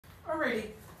Alrighty,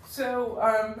 so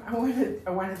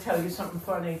I want to tell you something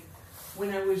funny.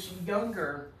 When I was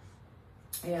younger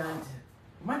and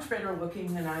much better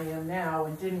looking than I am now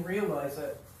and didn't realize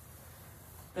it,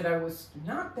 that I was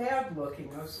not bad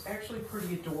looking. I was actually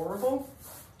pretty adorable.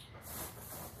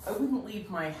 I wouldn't leave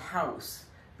my house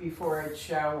before I'd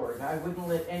showered. I wouldn't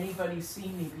let anybody see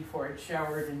me before I'd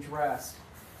showered and dressed.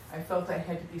 I felt I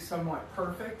had to be somewhat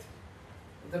perfect,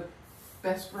 the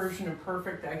best version of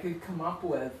perfect I could come up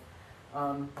with,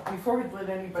 before I'd let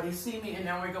anybody see me. And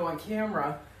now I go on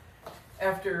camera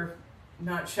after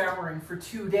not showering for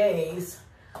 2 days,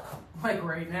 like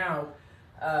right now,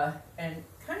 and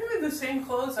kind of in the same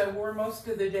clothes I wore most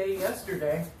of the day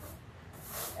yesterday,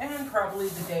 and probably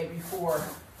the day before.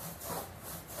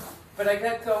 But I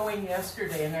got going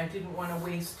yesterday and I didn't want to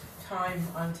waste time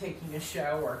on taking a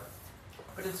shower.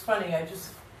 But it's funny, I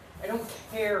don't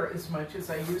care as much as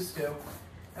I used to.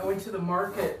 I went to the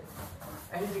market.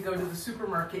 I had to go to the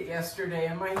supermarket yesterday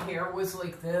and my hair was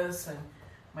like this and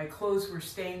my clothes were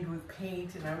stained with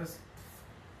paint and I was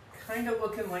kind of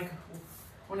looking like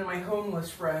one of my homeless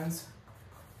friends.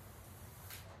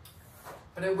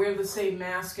 But I wear the same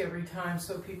mask every time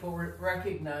so people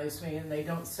recognize me and they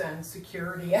don't send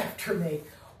security after me,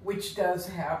 which does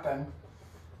happen.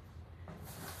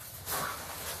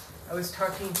 I was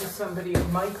talking to somebody at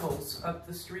Michael's up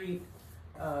the street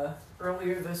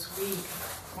earlier this week,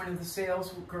 one of the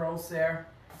sales girls there,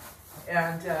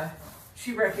 and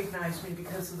she recognized me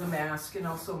because of the mask and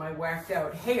also my whacked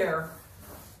out hair.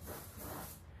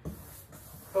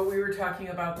 But we were talking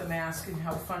about the mask and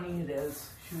how funny it is.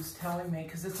 She was telling me,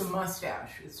 because it's a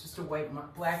mustache. It's just a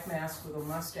black mask with a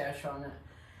mustache on it.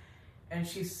 And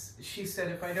she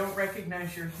said, if I don't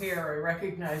recognize your hair, I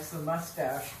recognize the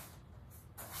mustache.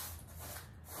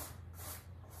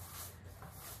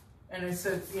 And I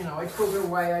said, you know, I told her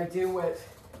why I do it.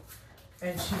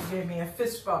 And she gave me a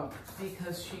fist bump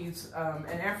because she's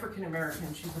an African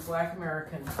American. She's a Black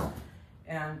American.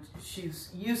 And she's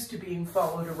used to being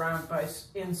followed around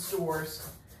in stores.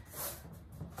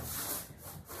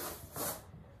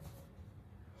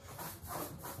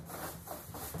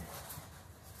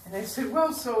 And I said,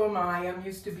 well, so am I. I'm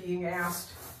used to being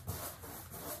asked,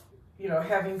 you know,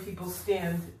 having people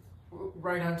stand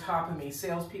right on top of me.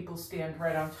 Salespeople stand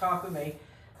right on top of me.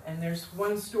 And there's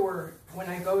one store when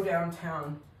I go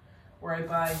downtown where I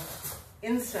buy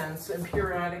incense and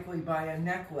periodically buy a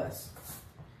necklace,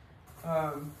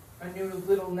 a new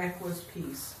little necklace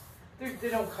piece. They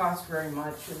don't cost very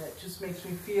much and it just makes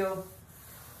me feel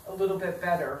a little bit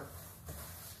better.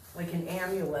 Like an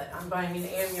amulet. I'm buying an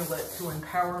amulet to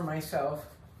empower myself.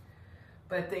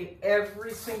 But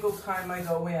every single time I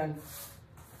go in,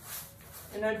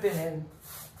 and I've been in,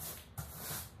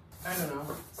 I don't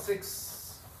know,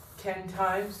 6, 10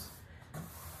 times,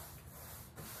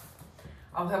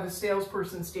 I'll have a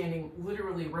salesperson standing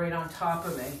literally right on top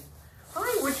of me.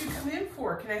 Hi, what'd you come in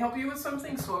for? Can I help you with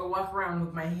something? So I walk around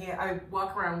with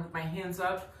my hands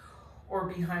up or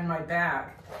behind my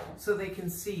back so they can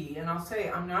see. And I'll say,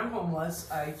 I'm not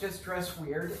homeless, I just dress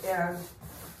weird and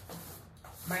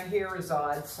my hair is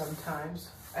odd sometimes.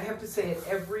 I have to say it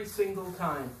every single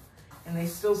time and they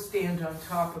still stand on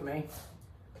top of me.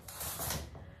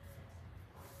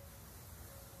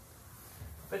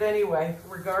 But anyway,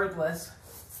 regardless,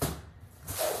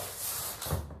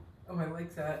 oh, I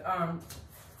like that.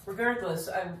 Regardless,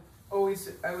 I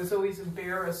was always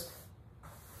embarrassed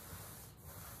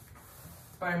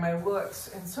by my looks,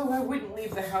 and so I wouldn't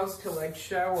leave the house till I'd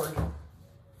showered.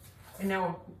 And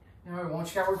now I won't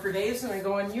shower for days, and I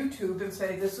go on YouTube and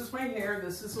say, this is my hair,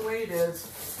 this is the way it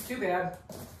is. Too bad.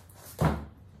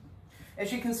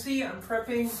 As you can see, I'm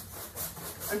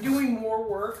doing more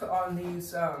work on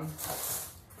these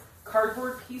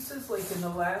cardboard pieces like in the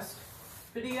last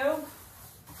video.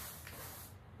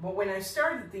 But when I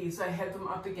started these, I had them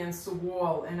up against the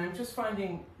wall, and I'm just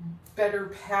finding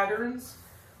better patterns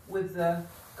with the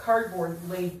cardboard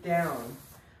laid down.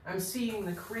 I'm seeing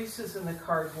the creases in the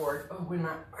cardboard. Oh, when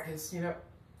my eyes, you know,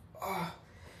 oh,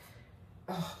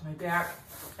 my back,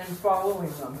 and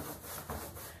following them.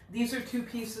 These are 2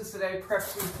 pieces that I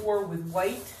prepped before with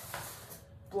white,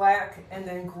 black, and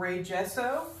then gray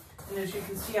gesso. And as you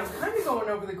can see, I'm kind of going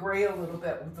over the gray a little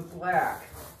bit with the black.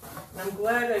 And I'm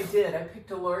glad I did. I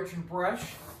picked a larger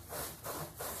brush.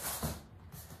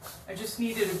 I just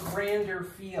needed a grander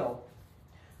feel.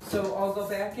 So I'll go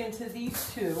back into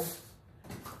these 2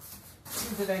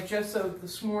 that I gessoed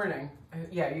this morning.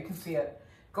 Yeah, you can see it.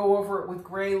 Go over it with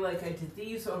gray like I did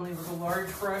these, only with a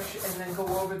large brush, and then go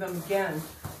over them again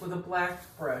with a black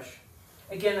brush.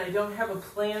 Again, I don't have a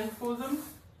plan for them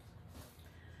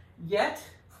yet.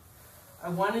 I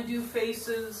want to do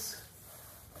faces.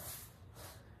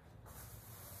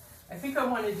 I think I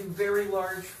want to do very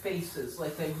large faces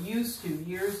like I used to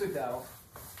years ago.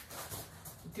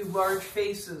 Do large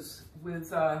faces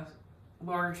with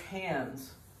large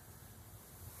hands.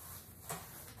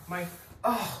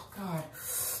 Oh God.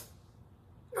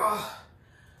 Oh.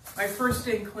 My first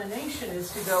inclination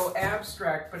is to go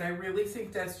abstract, but I really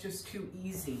think that's just too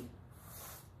easy.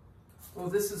 Well,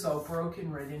 this is all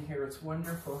broken right in here. It's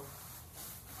wonderful.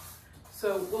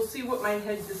 So we'll see what my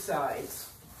head decides.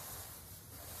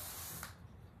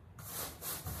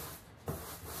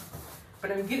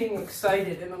 But I'm getting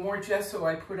excited, and the more gesso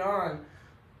I put on,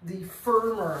 the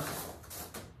firmer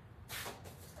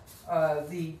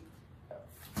the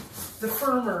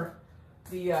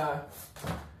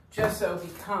gesso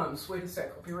becomes. Wait a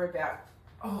sec, I'll be right back.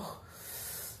 Oh.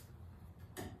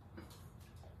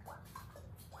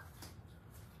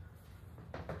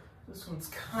 This one's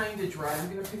kind of dry. I'm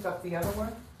going to pick up the other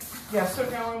one. Yeah, so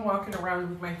now I'm walking around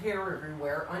with my hair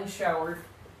everywhere, unshowered,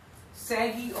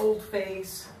 saggy old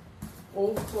face,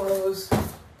 old clothes.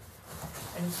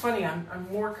 And it's funny, I'm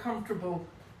more comfortable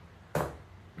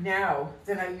now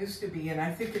than I used to be. And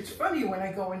I think it's funny when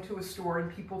I go into a store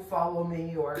and people follow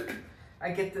me, or I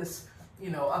get this, you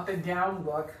know, up and down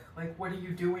look, like, what are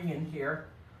you doing in here?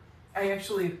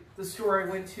 The store I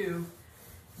went to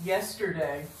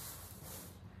yesterday,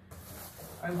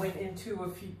 I went into a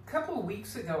couple of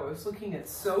weeks ago. I was looking at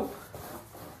soap.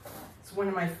 It's one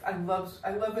of my, I love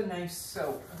a nice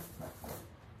soap.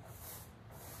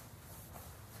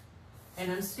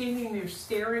 And I'm standing there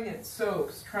staring at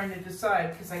soaps, trying to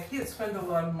decide, because I can't spend a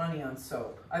lot of money on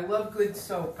soap. I love good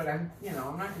soap, but I'm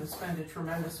not going to spend a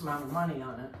tremendous amount of money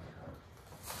on it.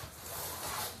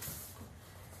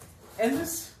 And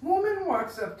this woman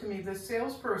walks up to me, this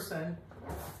salesperson.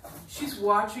 She's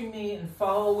watching me and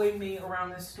following me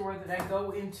around this store that I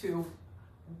go into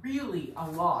really a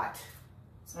lot.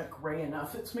 It's not gray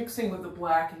enough. It's mixing with the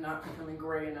black and not becoming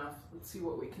gray enough. Let's see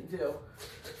what we can do.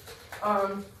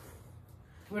 I'm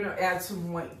going to add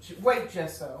some white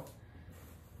gesso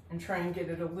and try and get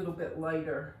it a little bit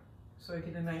lighter so I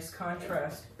get a nice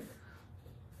contrast.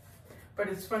 But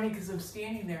it's funny because I'm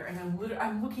standing there and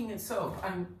I'm looking at soap.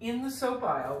 I'm in the soap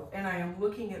aisle and I am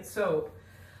looking at soap.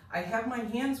 I have my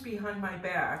hands behind my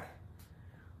back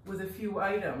with a few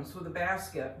items, with a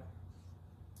basket.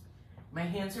 My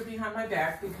hands are behind my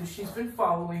back because she's been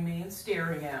following me and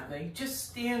staring at me, just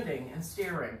standing and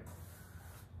staring.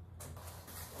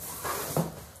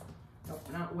 Nope,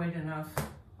 not white enough,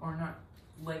 or not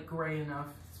light gray enough,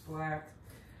 it's black.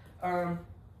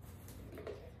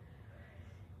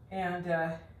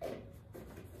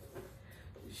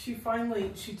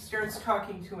 She starts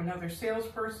talking to another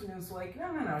salesperson who's like,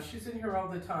 no, she's in here all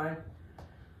the time.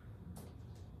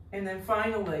 And then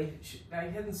finally, I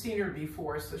hadn't seen her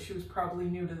before, so she was probably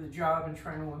new to the job and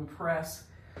trying to impress.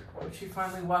 But she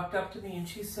finally walked up to me and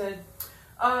she said,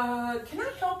 can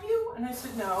I help you? And I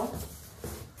said, no,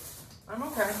 I'm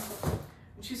okay.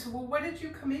 And she said, well, what did you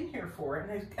come in here for?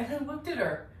 And I looked at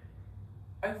her.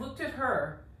 I looked at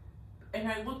her, and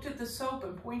I looked at the soap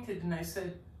and pointed, and I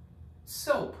said,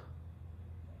 soap.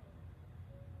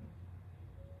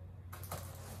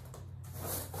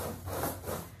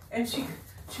 And she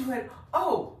went,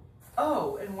 oh,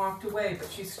 and walked away, but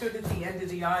she stood at the end of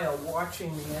the aisle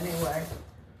watching me anyway.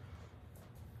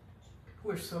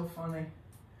 People are so funny.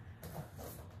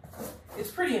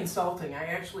 It's pretty insulting. I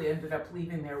actually ended up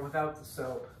leaving there without the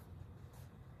soap.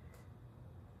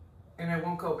 And I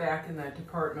won't go back in that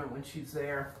department when she's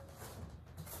there.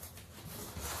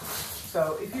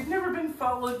 So if you've never been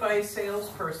followed by a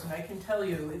salesperson, I can tell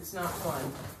you it's not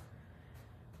fun.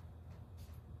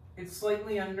 It's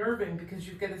slightly unnerving because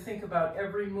you've got to think about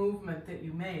every movement that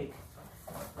you make,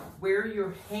 where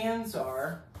your hands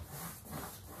are,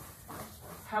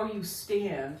 how you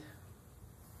stand.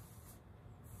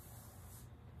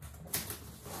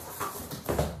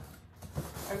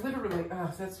 I literally,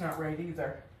 that's not right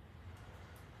either.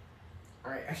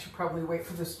 All right, I should probably wait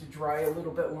for this to dry a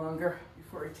little bit longer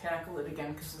before I tackle it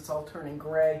again because it's all turning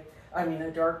gray. I mean,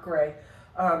 a dark gray.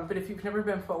 But if you've never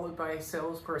been followed by a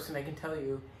salesperson, I can tell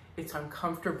you it's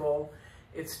uncomfortable,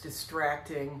 it's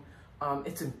distracting,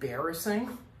 it's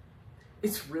embarrassing.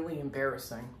 It's really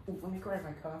embarrassing. Ooh, let me grab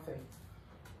my coffee.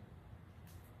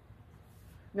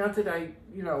 Not that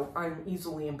I'm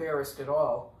easily embarrassed at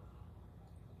all.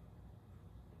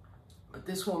 But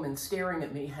this woman staring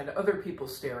at me had other people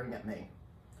staring at me.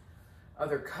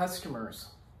 Other customers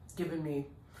giving me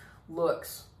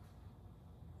looks,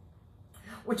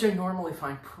 which I normally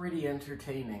find pretty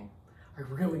entertaining. I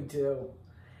really do.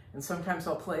 And sometimes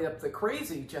I'll play up the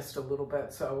crazy just a little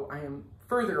bit, so I am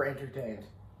further entertained.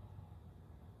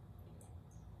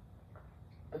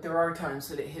 But there are times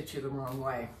that it hits you the wrong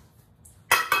way.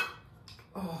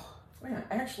 Oh, man,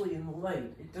 actually in the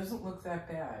light, it doesn't look that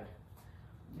bad.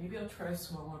 Maybe I'll try a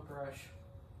smaller brush.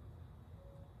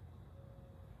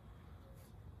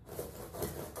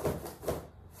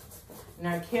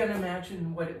 Now I can't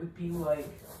imagine what it would be like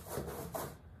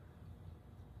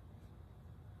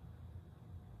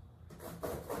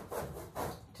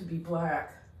to be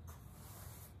black.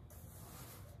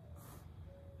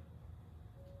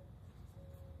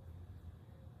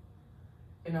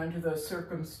 And under those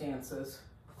circumstances,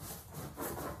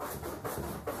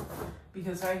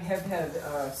 because I have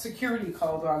had security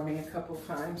called on me a couple of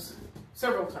times,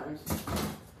 several times,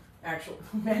 actually,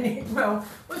 many, well,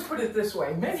 let's put it this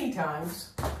way, many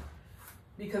times,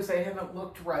 because I haven't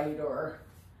looked right or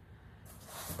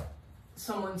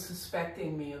someone's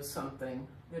suspecting me of something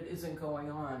that isn't going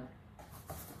on.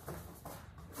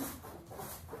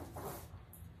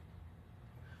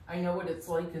 I know what it's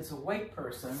like as a white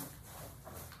person.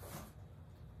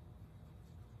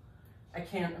 I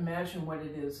can't imagine what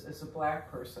it is as a black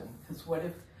person, because what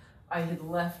if I had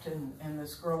left and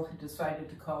this girl had decided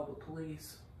to call the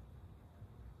police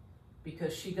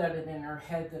because she got it in her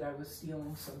head that I was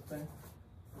stealing something?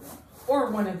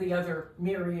 Or one of the other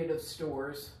myriad of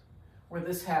stores where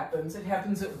this happens. It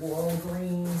happens at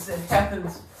Walgreens, it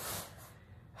happens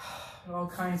at all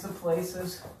kinds of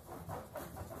places.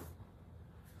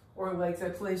 Or like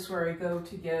that place where I go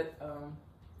to get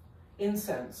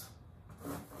incense.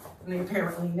 And they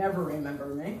apparently never remember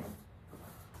me.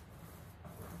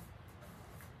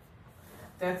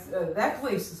 That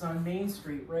place is on Main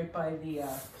Street, right by the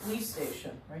police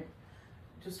station, right?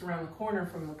 Just around the corner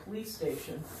from the police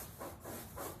station.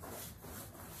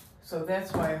 So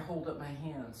that's why I hold up my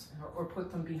hands, or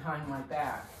put them behind my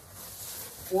back,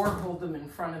 or hold them in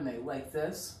front of me like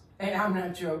this. And I'm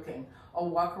not joking. I'll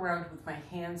walk around with my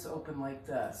hands open like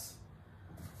this.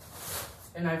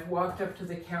 And I've walked up to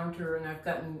the counter and I've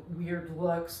gotten weird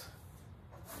looks.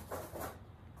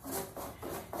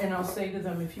 And I'll say to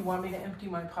them, if you want me to empty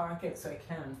my pockets, I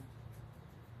can.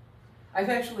 I've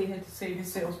actually had to say to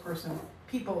salesperson,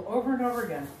 people over and over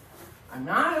again, I'm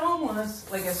not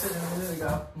homeless, like I said a minute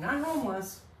ago, I'm not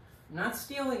homeless, I'm not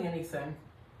stealing anything.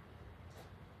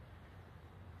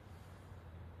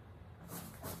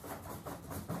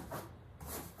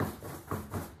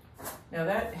 Now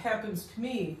that happens to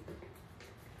me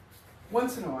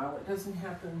once in a while. It doesn't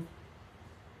happen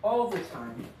all the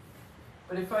time.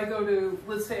 But if I go to,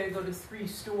 let's say I go to 3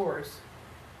 stores,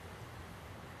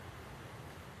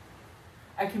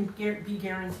 I can be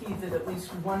guaranteed that at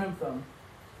least one of them,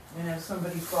 I'm going to have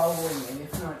somebody following me.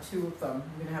 If not 2 of them,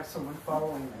 I'm going to have someone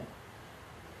following me.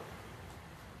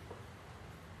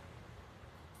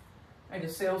 I had a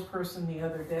salesperson the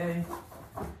other day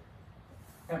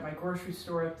at my grocery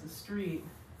store up the street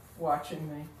watching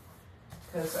me,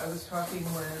 because I was talking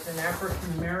with an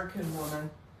African-American woman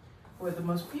who had the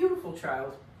most beautiful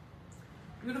child,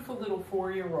 beautiful little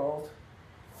 4-year-old.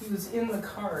 He was in the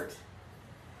cart,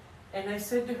 and I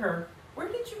said to her, where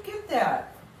did you get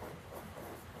that?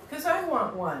 Because I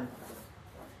want one.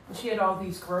 And she had all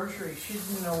these groceries. She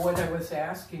didn't know what I was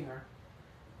asking her.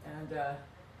 And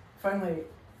finally,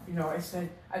 you know,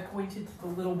 I pointed to the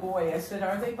little boy. I said,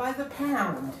 are they by the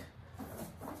pound?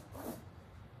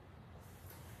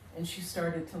 And she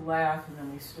started to laugh, and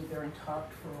then we stood there and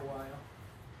talked for a while.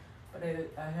 But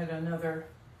I had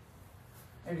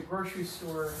a grocery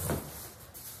store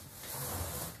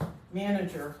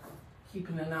manager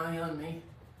keeping an eye on me.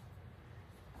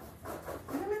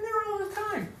 And I'm in there all the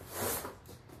time.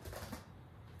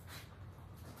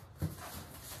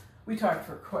 We talked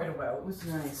for quite a while. It was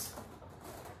nice.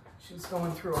 She was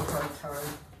going through a hard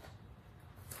time.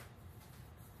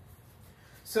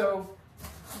 So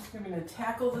I'm going to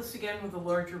tackle this again with a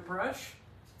larger brush.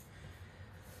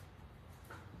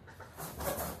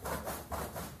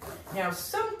 Now,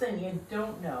 something you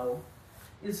don't know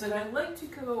is that I like to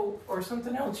go, or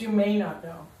something else you may not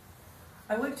know,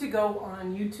 I like to go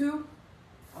on YouTube.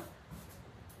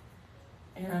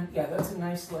 And yeah, that's a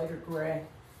nice lighter gray.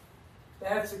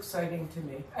 That's exciting to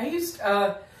me. I used,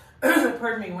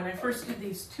 pardon me, when I first did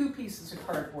these 2 pieces of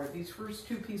cardboard, these first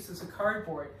 2 pieces of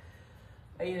cardboard,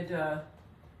 I had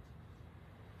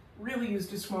really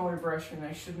used a smaller brush than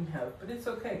I shouldn't have, but it's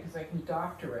okay because I can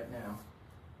doctor it now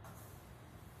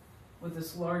with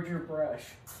this larger brush.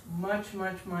 Much,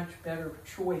 much, much better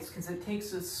choice because it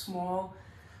takes a small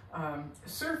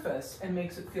surface and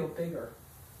makes it feel bigger.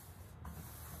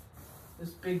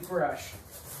 This big brush.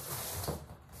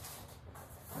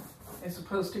 as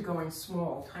opposed to going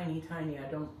small, tiny, tiny. I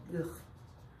don't, ugh,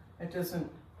 that doesn't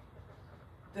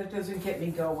get me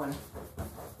going.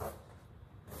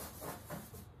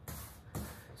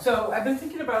 So I've been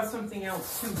thinking about something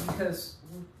else too, because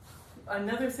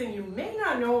another thing you may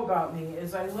not know about me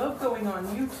is I love going on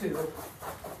YouTube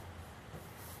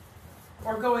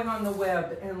or going on the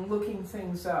web and looking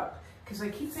things up, because I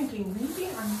keep thinking,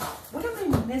 what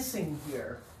am I missing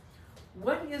here?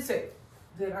 What is it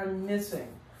that I'm missing?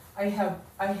 I have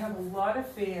a lot of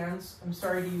fans. I'm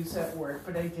sorry to use that word,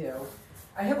 but I do.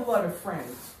 I have a lot of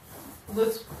friends.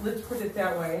 Let's put it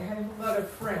that way. I have a lot of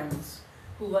friends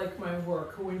who like my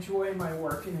work, who enjoy my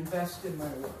work and invest in my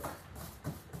work.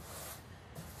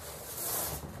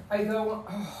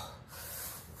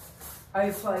 I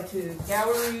apply to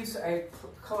galleries, I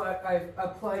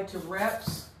apply to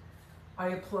reps, I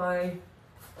apply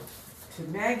to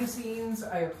magazines,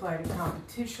 I apply to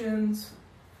competitions.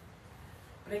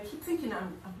 But I keep thinking,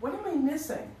 what am I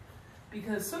missing?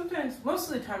 Because sometimes, most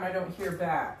of the time, I don't hear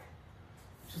back,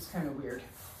 which is kind of weird.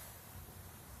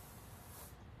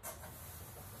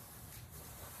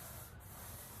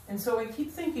 And so I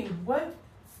keep thinking,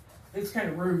 it's kind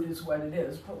of rude is what it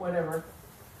is, but whatever.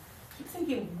 I keep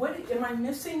thinking, am I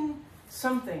missing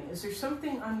something? Is there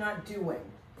something I'm not doing?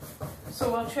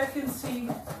 So I'll check and see,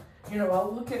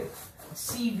 I'll look at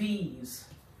CVs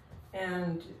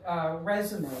and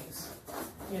resumes,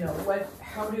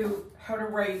 how to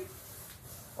write,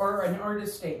 or an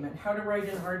artist statement, how to write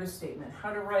an artist statement,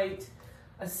 how to write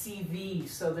a CV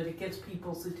so that it gets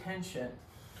people's attention,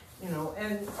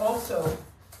 and also,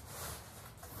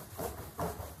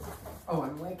 oh,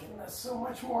 I'm liking this so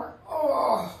much more.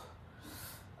 Oh,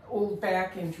 old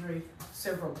back injury,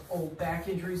 several old back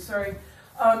injuries, sorry.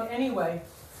 Anyway,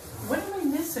 what am I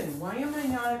missing? Why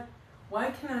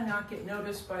can I not get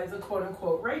noticed by the quote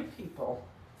unquote right people?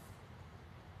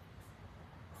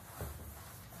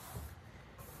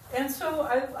 And so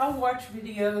I'll watch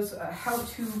videos,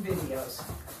 how-to videos,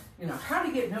 how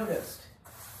to get noticed,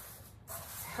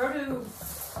 how to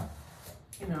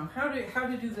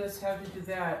do this, how to do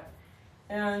that.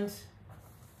 And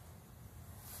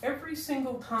every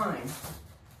single time,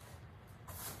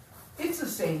 it's the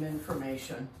same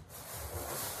information.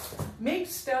 Make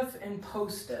stuff and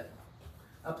post it.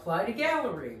 Apply to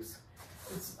galleries.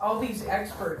 It's all these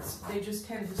experts, they just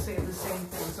tend to say the same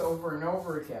things over and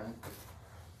over again.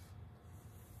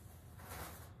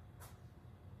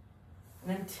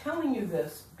 And I'm telling you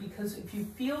this because if you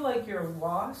feel like you're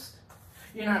lost,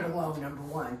 you're not alone, number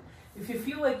one. If you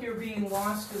feel like you're being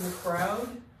lost in the crowd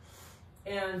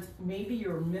and maybe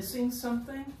you're missing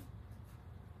something,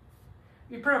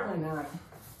 you're probably not.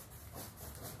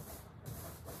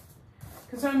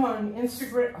 Because I'm on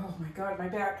Instagram, oh my God, my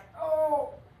back.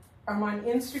 Oh, I'm on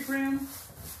Instagram,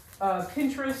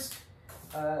 Pinterest,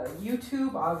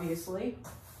 YouTube, obviously.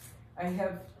 I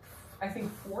have, I think,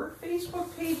 4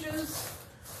 Facebook pages.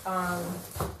 I'm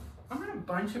in a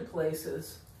bunch of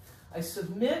places. I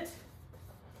submit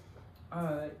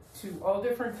to all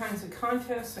different kinds of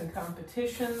contests and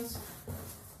competitions.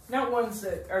 Not ones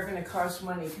that are going to cost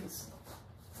money, because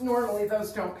normally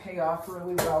those don't pay off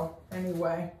really well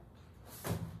anyway.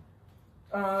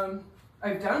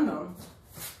 I've done them,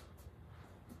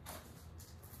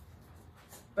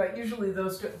 but usually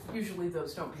those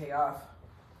don't pay off.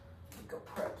 Let me go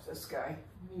prep this guy.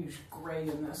 I'm gonna use gray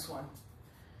in this one.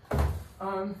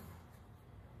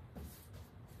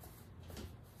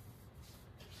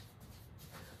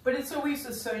 But it's always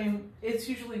the same. It's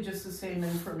usually just the same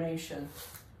information.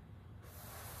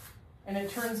 And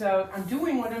it turns out I'm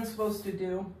doing what I'm supposed to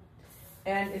do,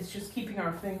 and it's just keeping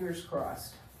our fingers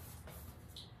crossed.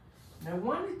 And I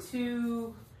wanted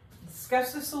to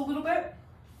discuss this a little bit.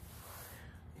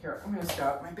 Here, I'm going to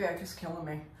stop. My back is killing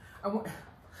me.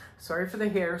 Sorry for the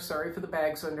hair. Sorry for the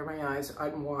bags under my eyes.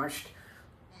 Unwashed.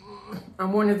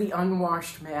 I'm one of the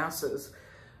unwashed masses.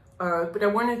 But I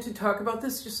wanted to talk about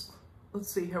this. Just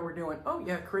let's see how we're doing. Oh,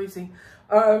 yeah, crazy.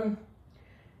 I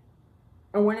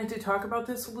wanted to talk about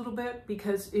this a little bit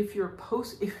because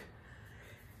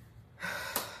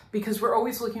because we're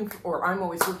always looking for, or I'm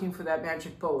always looking for that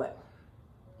magic bullet.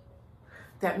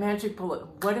 That magic bullet,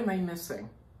 what am I missing?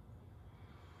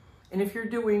 And if you're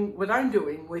doing what I'm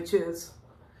doing, which is,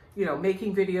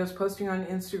 making videos, posting on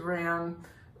Instagram,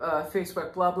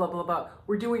 Facebook, blah, blah, blah, blah,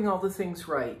 we're doing all the things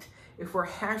right. If we're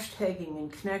hashtagging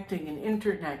and connecting and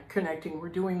internet connecting, we're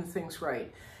doing the things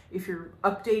right. If you're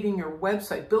updating your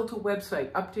website, built a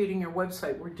website, updating your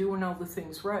website, we're doing all the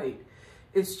things right.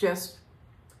 It just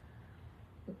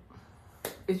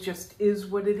is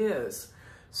what it is.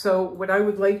 So what I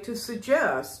would like to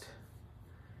suggest,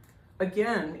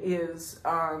 again, is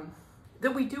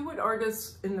that we do what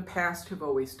artists in the past have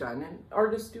always done and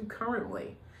artists do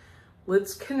currently.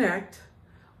 Let's connect,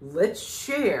 let's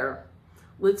share,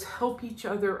 let's help each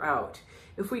other out.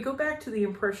 If we go back to the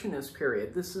Impressionist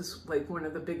period, this is like one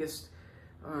of the biggest,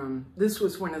 this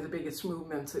was one of the biggest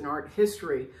movements in art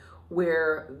history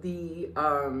where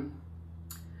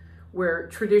where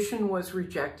tradition was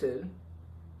rejected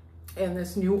and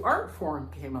this new art form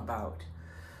came about.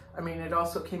 I mean, it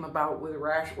also came about with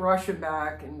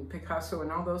Rauschenbach and Picasso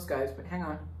and all those guys, but hang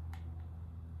on.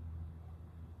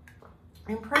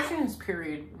 The Impressionist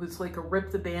period was like a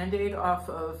rip the Band-Aid off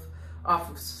of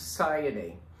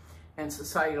society and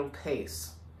societal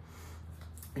pace.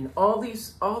 And all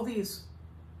these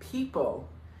people,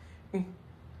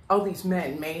 all these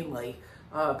men mainly,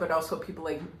 but also people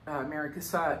like Mary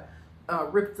Cassatt,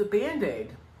 ripped the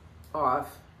Band-Aid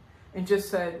off and just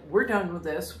said, we're done with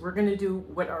this. We're going to do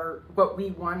what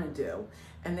we want to do.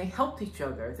 And they helped each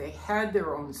other. They had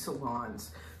their own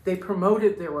salons. They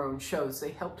promoted their own shows.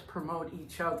 They helped promote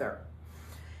each other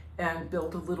and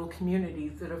build a little community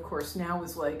that, of course, now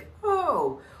is like,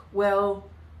 oh, well,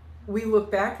 we look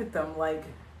back at them like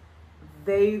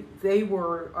they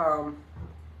were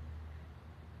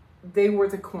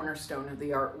the cornerstone of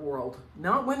the art world.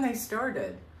 Not when they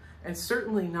started. And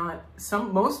certainly not,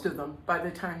 most of them, by the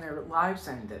time their lives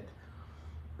ended,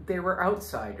 they were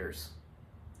outsiders.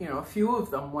 You know, a few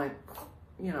of them went,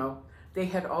 you know, they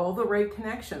had all the right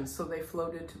connections, so they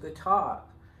floated to the top.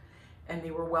 And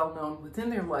they were well known within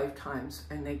their lifetimes,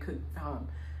 and they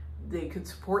could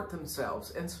support themselves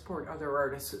and support other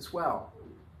artists as well.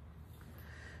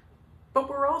 But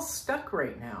we're all stuck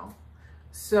right now.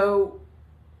 So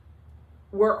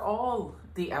we're all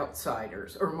the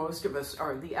outsiders, or most of us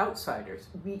are the outsiders.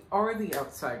 We are the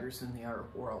outsiders in the art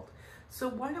world. So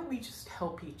why don't we just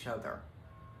help each other?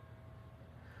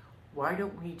 Why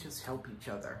don't we just help each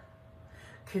other?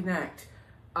 Connect,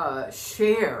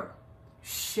 share.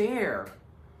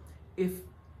 If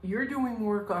you're doing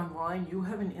work online, you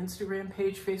have an Instagram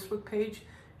page, Facebook page,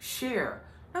 share.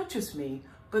 Not just me,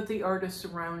 but the artists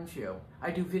around you.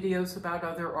 I do videos about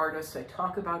other artists. I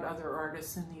talk about other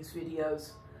artists in these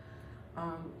videos.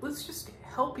 Let's just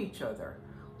help each other.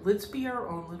 Let's be our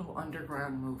own little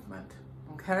underground movement,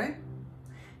 okay?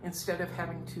 Instead of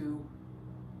having to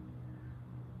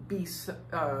be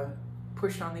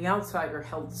pushed on the outside or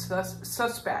held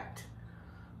suspect.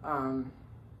 I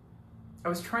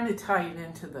was trying to tie it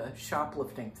into the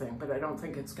shoplifting thing, but I don't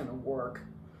think it's going to work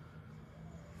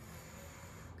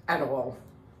at all.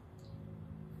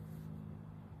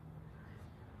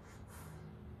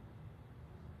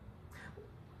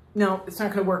 No, it's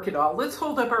not going to work at all. Let's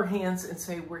hold up our hands and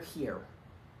say we're here.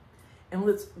 And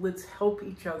let's help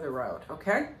each other out,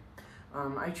 okay?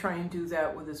 I try and do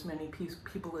that with as many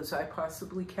people as I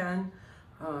possibly can,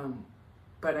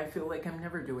 but I feel like I'm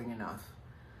never doing enough.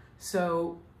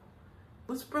 So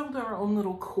let's build our own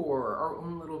little core, our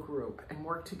own little group, and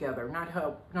work together.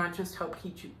 Not just help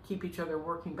keep each other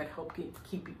working, but help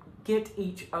get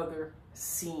each other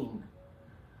seen.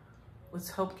 Let's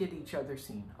help get each other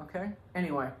seen, okay?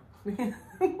 Anyway.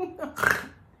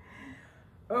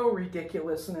 Oh,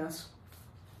 ridiculousness.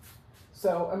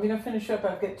 So I'm going to finish up.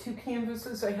 I've got 2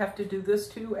 canvases I have to do this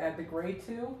to, add the gray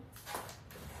to.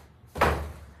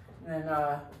 And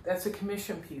that's a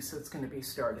commission piece that's going to be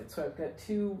started. So I've got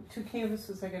two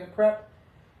canvases I got to prep,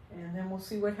 and then we'll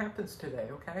see what happens today,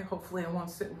 okay? Hopefully I won't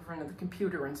sit in front of the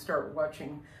computer and start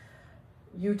watching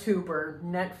YouTube or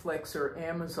Netflix or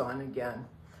Amazon again.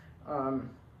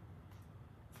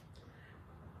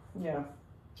 Yeah.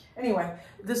 Anyway,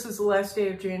 this is the last day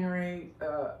of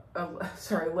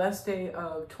last day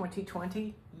of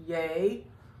 2020. Yay.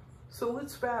 So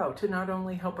let's vow to not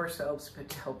only help ourselves, but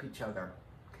to help each other.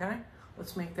 Okay?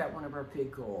 Let's make that one of our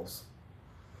big goals.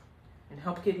 And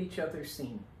help get each other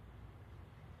seen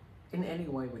in any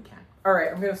way we can. All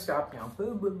right, I'm going to stop now.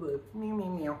 Boo, boo, boo. Meow, meow,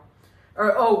 meow.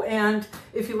 Oh, and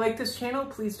if you like this channel,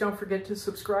 please don't forget to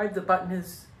subscribe. The button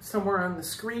is somewhere on the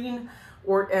screen,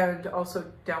 and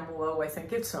also down below. I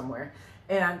think it's somewhere.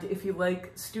 And if you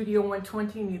like Studio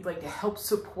 120 and you'd like to help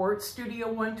support Studio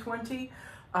 120,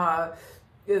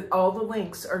 all the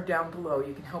links are down below.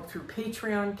 You can help through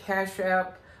Patreon, Cash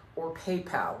App, or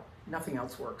PayPal. Nothing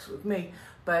else works with me.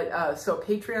 But so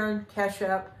Patreon, Cash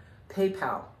App,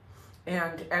 PayPal.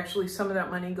 And actually some of that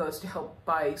money goes to help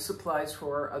buy supplies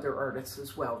for other artists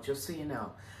as well, just so you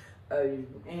know.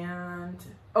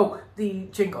 The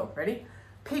jingle, ready?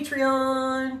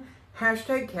 Patreon,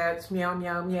 #cats, meow,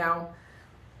 meow, meow.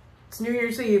 It's New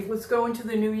Year's Eve. Let's go into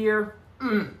the new year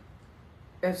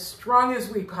as strong as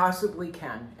we possibly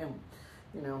can. And,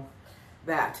 you know,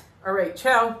 that. All right,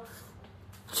 ciao.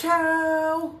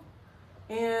 ciao,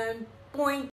 and boink.